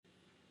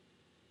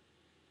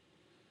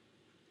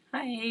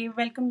Hi,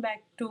 welcome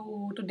back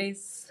to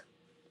today's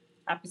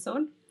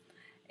episode.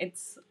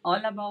 It's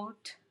all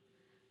about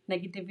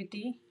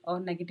negativity और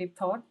negative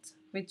thoughts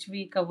which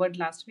we covered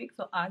last week.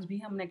 So आज भी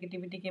हम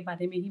negativity के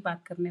बारे में ही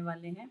बात करने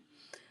वाले हैं.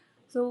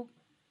 So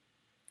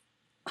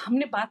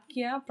हमने बात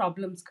किया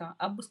प्रॉब्लम्स का,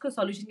 अब उसका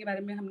सॉल्यूशन के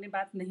बारे में हमने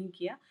बात नहीं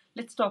किया.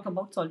 Let's talk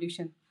about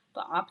solution.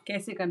 तो आप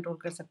कैसे कंट्रोल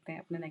कर सकते हैं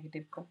अपने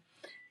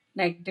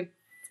नेगेटिव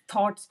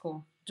थॉट्स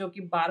को, जो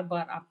कि बार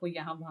बार आपको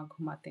यहाँ वहाँ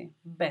घुमाते हैं.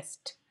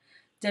 बेस्ट,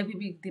 जब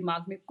भी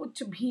दिमाग में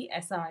कुछ भी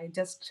ऐसा आए,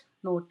 जस्ट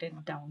नोट इट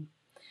डाउन.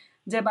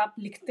 जब आप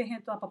लिखते हैं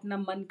तो आप अपना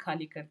मन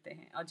खाली करते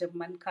हैं, और जब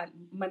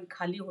मन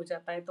खाली हो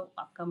जाता है तो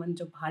आपका मन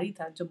जो भारी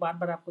था, जो बार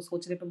बार आपको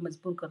सोचने पर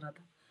मजबूर कर रहा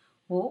था,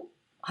 वो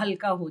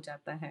हल्का हो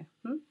जाता है.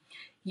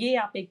 ये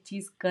आप एक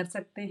चीज़ कर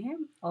सकते हैं,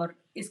 और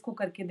इसको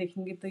करके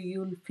देखेंगे तो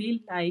you will feel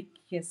like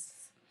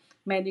yes,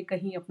 मैंने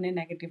कहीं अपने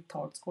नेगेटिव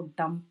थॉट्स को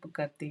डंप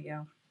कर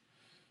दिया.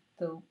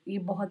 तो ये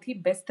बहुत ही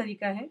बेस्ट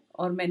तरीका है,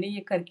 और मैंने ये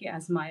करके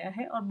आजमाया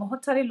है, और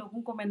बहुत सारे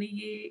लोगों को मैंने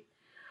ये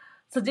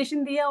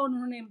सजेशन दिया और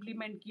उन्होंने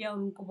इम्प्लीमेंट किया और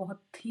उनको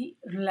बहुत ही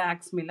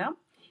रिलैक्स मिला.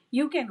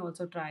 You can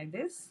also try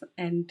this,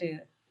 and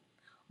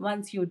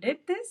once you did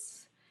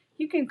this,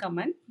 you can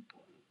comment.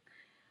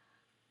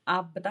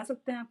 आप बता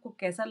सकते हैं आपको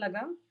कैसा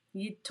लगा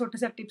ये छोटे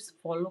सा टिप्स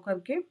फॉलो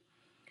करके.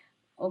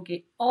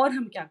 ओके, और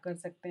हम क्या कर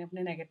सकते हैं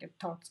अपने नेगेटिव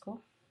थॉट्स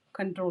को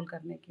कंट्रोल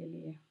करने के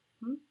लिए.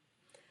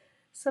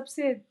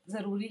 सबसे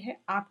ज़रूरी है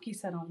आपकी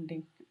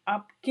सराउंडिंग.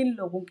 आप किन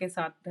लोगों के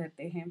साथ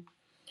रहते हैं.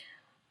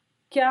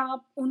 क्या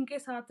आप उनके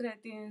साथ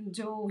रहते हैं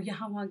जो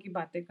यहाँ वहाँ की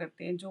बातें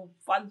करते हैं, जो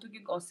फालतू की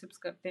गॉसिप्स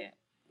करते हैं.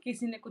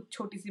 किसी ने कुछ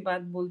छोटी सी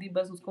बात बोल दी,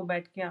 बस उसको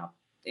बैठ के आप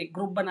एक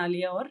ग्रुप बना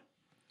लिया और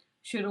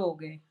शुरू हो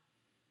गए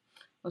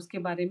उसके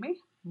बारे में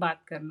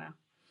बात करना.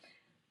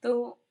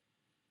 तो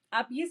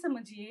आप ये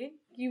समझिए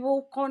कि वो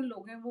कौन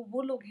लोग हैं.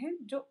 वो लोग हैं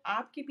जो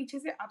आपके पीछे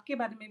से आपके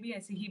बारे में भी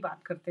ऐसी ही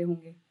बात करते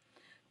होंगे.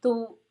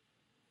 तो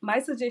my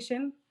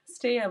suggestion,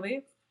 stay away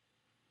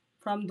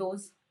from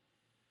those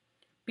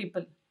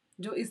people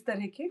जो इस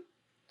तरह के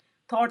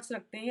थॉट्स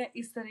रखते हैं या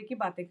इस तरह की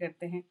बातें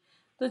करते हैं.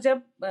 तो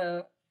जब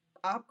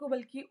आपको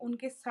बल्कि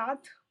उनके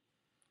साथ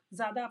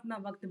ज़्यादा अपना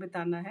वक्त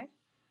बिताना है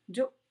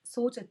जो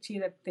सोच अच्छी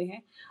रखते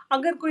हैं.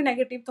 अगर कोई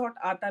नेगेटिव थॉट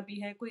आता भी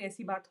है, कोई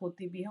ऐसी बात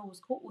होती भी है,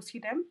 उसको उसी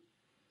टाइम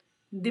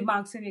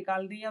दिमाग से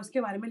निकाल दें, या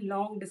उसके बारे में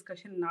लॉन्ग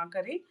डिस्कशन ना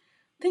करें.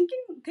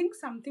 Think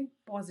something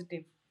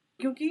positive.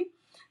 क्योंकि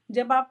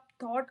जब आप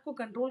थॉट को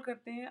कंट्रोल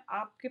करते हैं,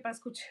 आपके पास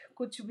कुछ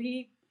कुछ भी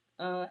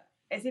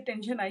ऐसी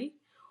टेंशन आई,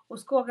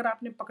 उसको अगर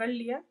आपने पकड़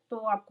लिया तो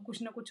आपको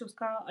कुछ ना कुछ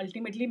उसका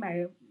अल्टीमेटली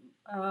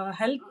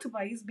हेल्थ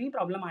वाइज भी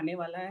प्रॉब्लम आने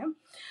वाला है.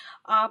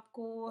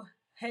 आपको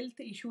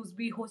हेल्थ इश्यूज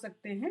भी हो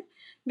सकते हैं,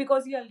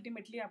 बिकॉज ये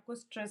अल्टीमेटली आपको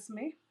स्ट्रेस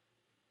में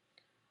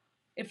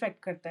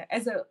इफ़ेक्ट करता है.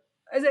 एज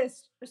अ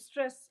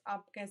स्ट्रेस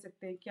आप कह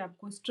सकते हैं कि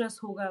आपको स्ट्रेस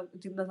होगा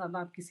जितना ज़्यादा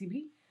आप किसी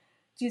भी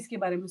चीज़ के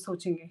बारे में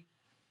सोचेंगे.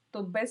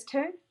 तो बेस्ट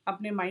है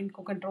अपने माइंड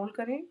को कंट्रोल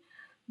करें.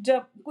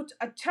 जब कुछ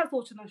अच्छा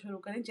सोचना शुरू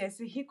करें,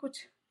 जैसे ही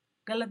कुछ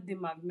गलत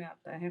दिमाग में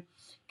आता है,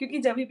 क्योंकि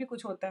जब भी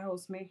कुछ होता है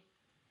उसमें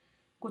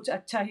कुछ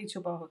अच्छा ही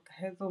छुपा होता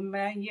है. तो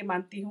मैं ये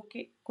मानती हूँ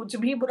कि कुछ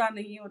भी बुरा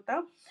नहीं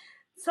होता,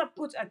 सब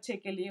कुछ अच्छे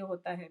के लिए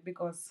होता है.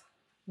 बिकॉज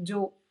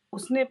जो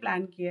उसने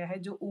प्लान किया है,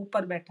 जो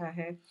ऊपर बैठा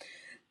है,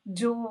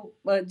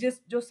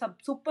 जो सब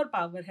सुपर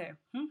पावर है,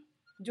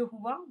 जो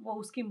हुआ वो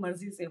उसकी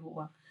मर्जी से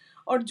हुआ,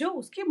 और जो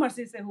उसकी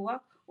मर्जी से हुआ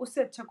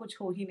उससे अच्छा कुछ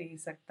हो ही नहीं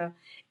सकता.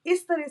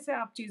 इस तरह से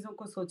आप चीज़ों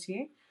को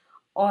सोचिए,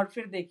 और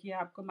फिर देखिए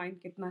आपका माइंड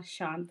कितना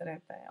शांत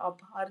रहता है. आप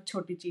हर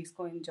छोटी चीज़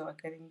को एंजॉय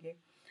करेंगे.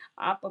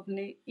 आप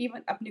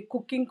इवन अपनी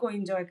कुकिंग को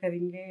एंजॉय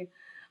करेंगे.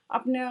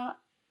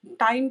 अपना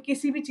टाइम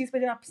किसी भी चीज़ पे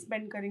जब आप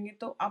स्पेंड करेंगे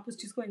तो आप उस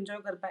चीज़ को एंजॉय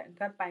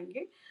कर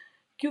पाएंगे,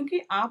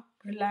 क्योंकि आप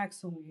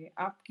रिलैक्स होंगे.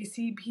 आप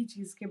किसी भी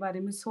चीज़ के बारे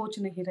में सोच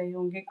नहीं रहे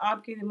होंगे.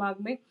 आपके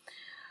दिमाग में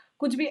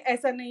कुछ भी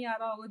ऐसा नहीं आ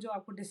रहा होगा जो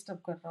आपको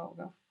डिस्टर्ब कर रहा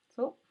होगा.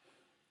 So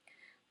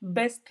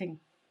best thing,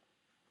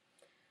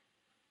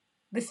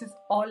 this is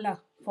all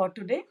for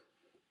today.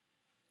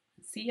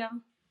 See ya,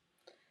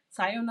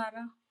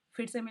 sayonara.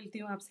 फिर से मिलती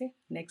हूँ आपसे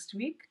नेक्स्ट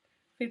वीक,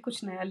 फिर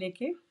कुछ नया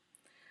लेके.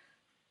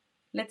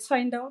 Let's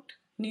find out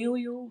new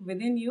you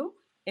within you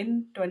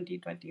in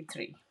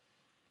 2023.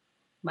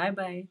 Bye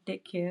bye,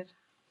 take care.